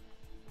critical.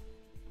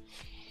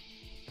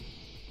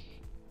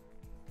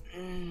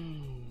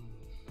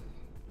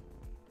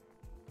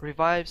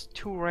 Revives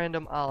 2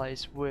 random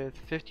allies with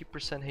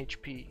 50%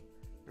 HP.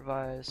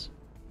 Revives.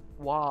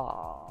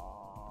 Wow.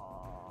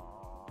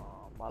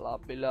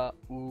 Malapila.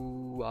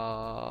 Ooh.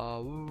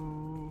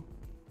 Ooh.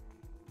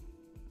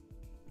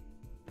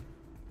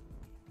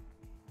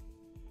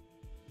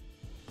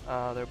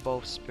 They're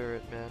both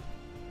spirit, man.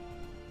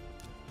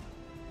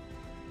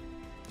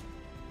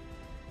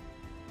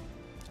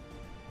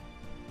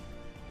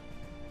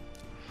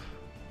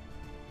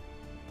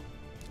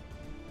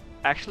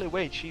 Actually,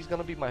 wait, she's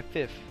gonna be my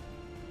 5th.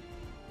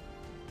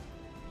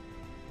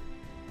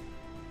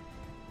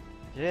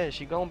 Yeah,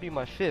 she gonna be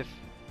my 5th.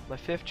 My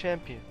 5th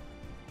champion.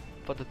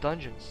 For the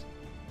dungeons.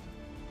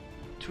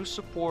 2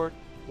 support,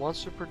 1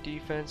 super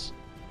defense,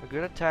 a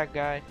good attack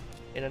guy,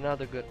 and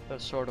another good,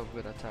 sort of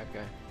good attack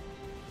guy.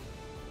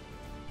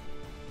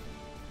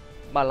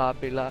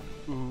 Malabila.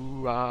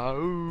 Ooh, ah,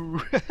 ooh.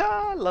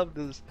 I love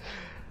this.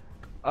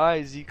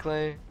 Alright,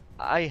 Z-Clan.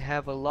 I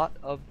have a lot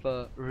of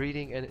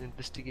reading and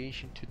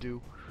investigation to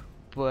do,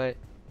 but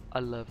I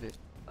love it.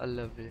 I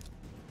love it.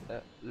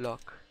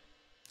 Look.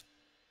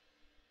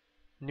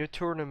 New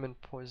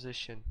tournament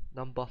position,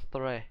 number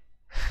 3.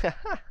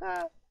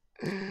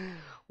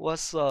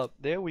 What's up?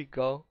 There we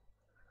go.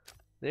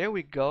 There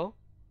we go.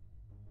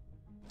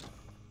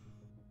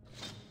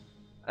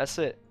 That's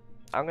it.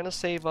 I'm gonna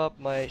save up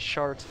my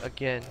shards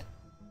again.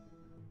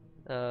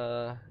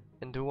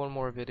 And do one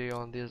more video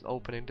on this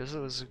opening. This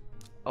was...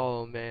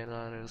 Oh man,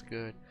 that is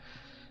good.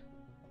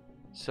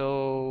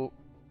 So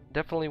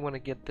definitely want to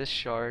get this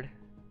shard.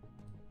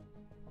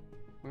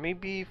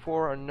 Maybe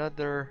for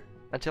another,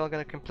 until I'm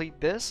gonna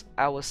complete this,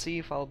 I will see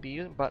if I'll be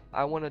using, but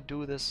I want to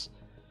do this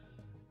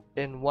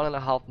in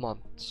 1.5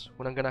 months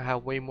when I'm gonna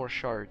have way more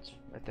shards,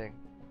 I think.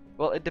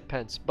 Well, it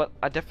depends, but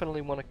I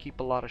definitely want to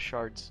keep a lot of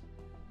shards.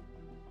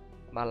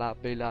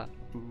 Malabela.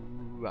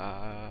 Ooh,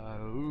 ah,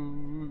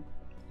 ooh.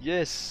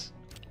 Yes,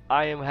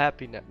 I am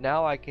happy now.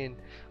 Now I can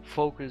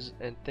focus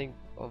and think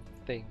of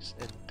things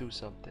and do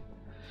something.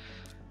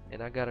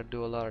 And I gotta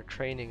do a lot of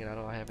training and I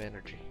don't have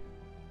energy.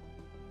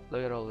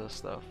 Look at all this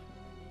stuff.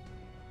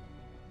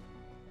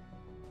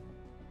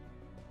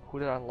 Who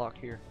did I unlock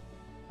here?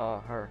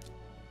 Her.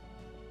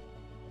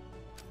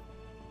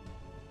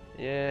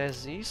 Yeah,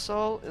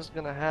 Z-Sol is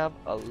gonna have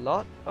a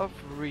lot of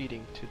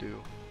reading to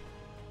do.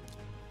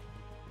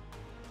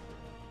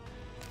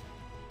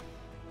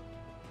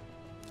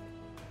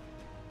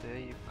 There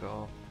you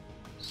go.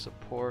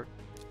 Support.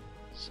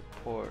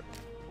 Support.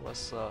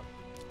 What's up?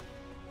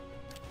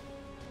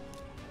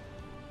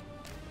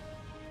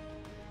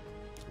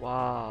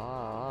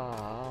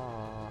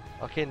 Wow.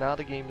 Okay, now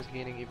the game is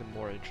getting even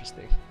more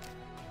interesting.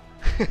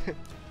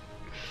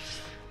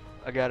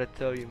 I gotta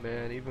tell you,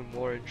 man, even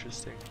more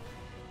interesting.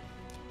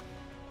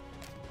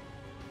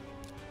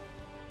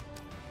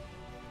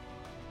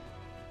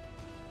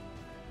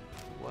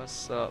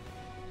 What's up?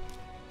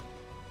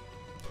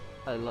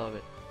 I love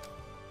it.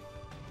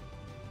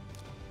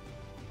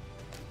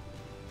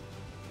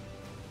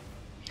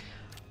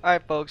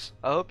 Alright folks,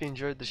 I hope you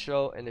enjoyed the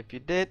show, and if you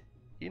did,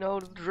 you know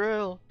the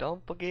drill.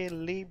 Don't forget to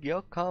leave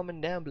your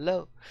comment down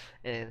below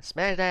and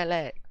smash that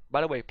like.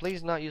 By the way,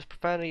 please not use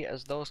profanity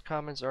as those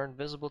comments are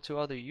invisible to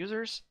other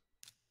users.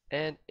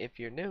 And if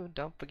you're new,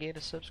 don't forget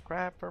to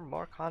subscribe for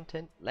more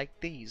content like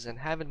these, and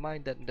have in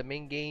mind that the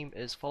main game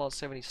is Fallout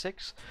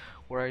 76,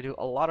 where I do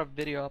a lot of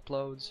video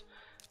uploads.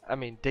 I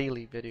mean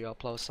daily video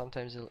uploads,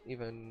 sometimes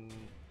even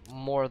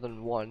more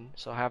than one,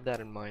 so have that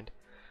in mind.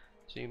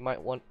 So you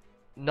might want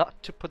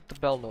not to put the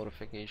bell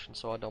notification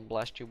so I don't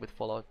blast you with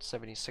Fallout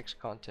 76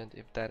 content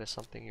if that is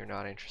something you're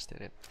not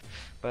interested in.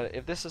 But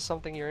if this is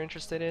something you're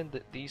interested in,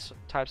 these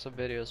types of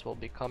videos will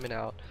be coming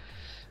out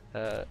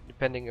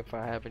depending if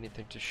I have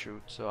anything to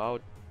shoot. So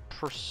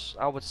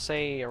I would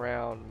say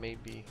around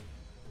maybe,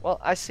 well,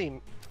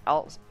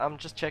 I'm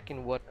just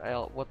checking what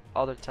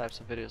other types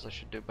of videos I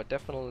should do, but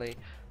definitely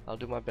I'll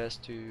do my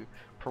best to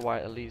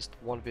provide at least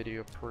one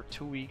video per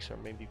 2 weeks, or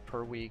maybe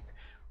per week,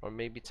 or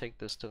maybe take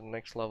this to the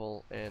next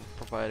level and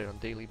provide it on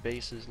daily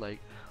basis, like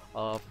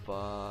of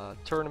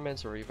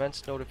tournaments or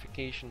events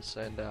notifications,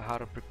 and how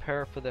to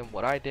prepare for them,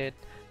 what I did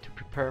to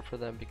prepare for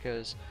them,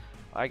 because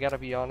I gotta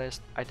be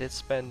honest, I did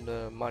spend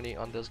money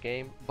on this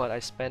game, but I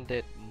spent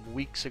it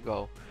weeks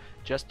ago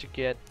just to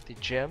get the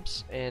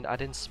gems, and I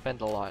didn't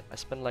spend a lot. I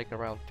spent like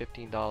around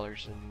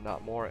 $15 and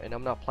not more, and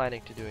I'm not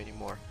planning to do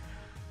anymore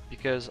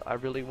because I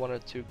really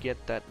wanted to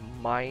get that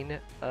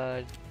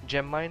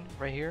gem mine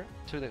right here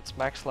to its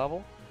max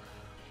level.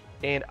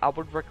 And I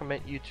would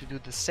recommend you to do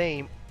the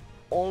same,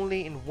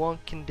 only in one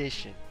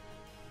condition.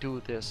 Do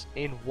this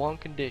in one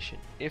condition.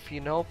 If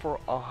you know for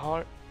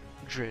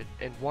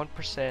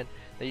 101%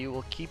 that you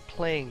will keep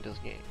playing this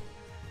game,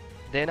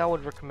 then I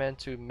would recommend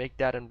to make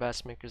that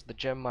investment, because the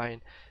gem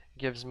mine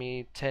gives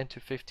me 10 to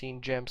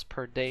 15 gems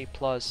per day,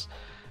 plus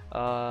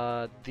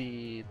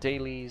the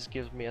dailies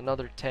gives me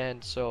another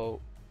 10.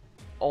 So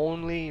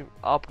only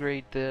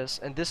upgrade this,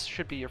 and this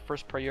should be your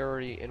first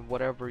priority in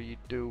whatever you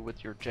do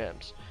with your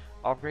gems.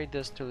 Upgrade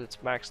this to its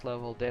max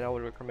level, then I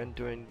would recommend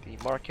doing the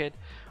market.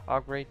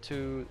 Upgrade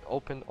to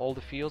open all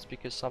the fields,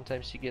 because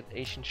sometimes you get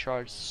ancient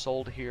shards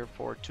sold here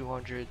for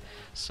 200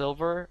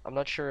 silver. I'm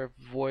not sure if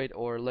void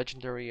or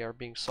legendary are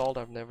being sold.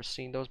 I've never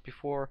seen those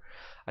before.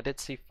 I did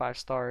see 5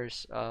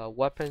 stars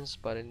weapons,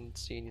 but I didn't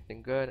see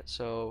anything good.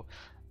 So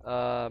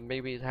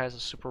maybe it has a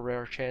super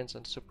rare chance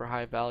and super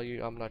high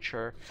value, I'm not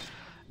sure.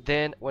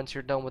 Then once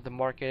you're done with the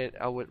market,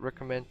 I would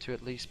recommend to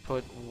at least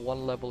put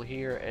one level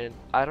here, and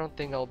I don't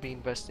think I'll be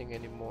investing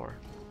anymore,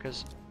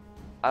 because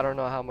I don't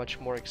know how much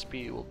more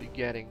XP we'll be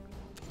giving.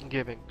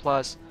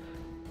 Plus,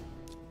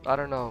 I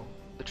don't know,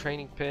 the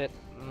training pit,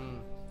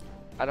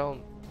 I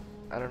don't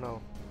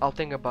know. I'll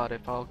think about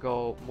if I'll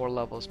go more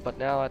levels, but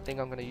now I think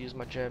I'm gonna use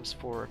my gems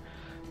for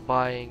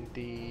buying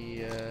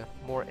the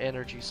more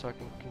energy so I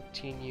can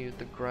continue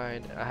the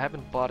grind. I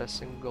haven't bought a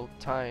single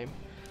time.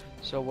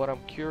 So what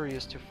I'm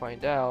curious to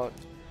find out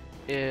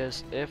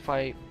is if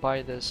I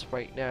buy this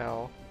right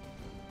now.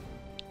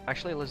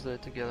 Actually, let's do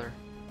it together.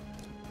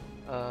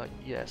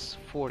 Yes,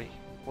 40.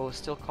 Will it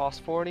still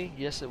cost 40?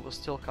 Yes, it will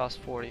still cost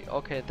 40.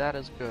 Okay, that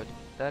is good.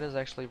 That is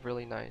actually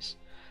really nice,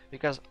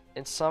 because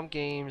in some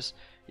games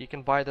you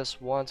can buy this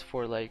once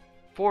for like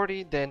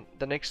 40, then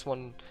the next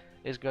one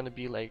is gonna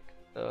be like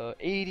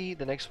 80,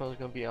 the next one is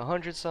gonna be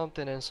 100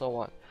 something, and so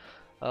on.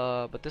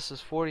 But this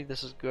is 40.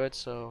 This is good.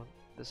 So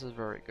this is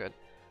very good.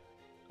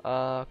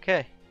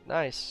 Okay,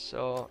 nice.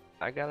 So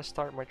I gotta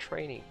start my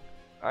training.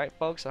 Alright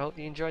folks, I hope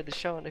you enjoyed the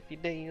show, and if you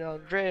did, you know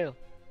the drill.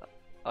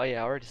 Oh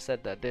yeah, I already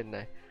said that, didn't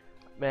I?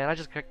 Man, I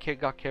just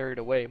got carried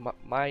away.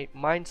 My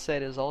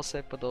mindset is all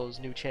set for those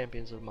new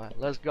champions of mine.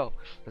 Let's go.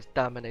 Let's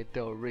dominate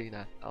the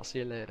arena. I'll see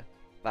you later.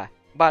 Bye.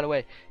 By the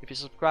way, if you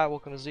subscribe,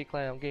 welcome to Z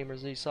Clan. I'm Gamer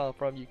Z Sol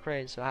from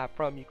Ukraine. So hi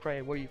from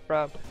Ukraine. Where you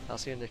from? I'll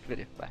see you in the next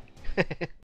video. Bye.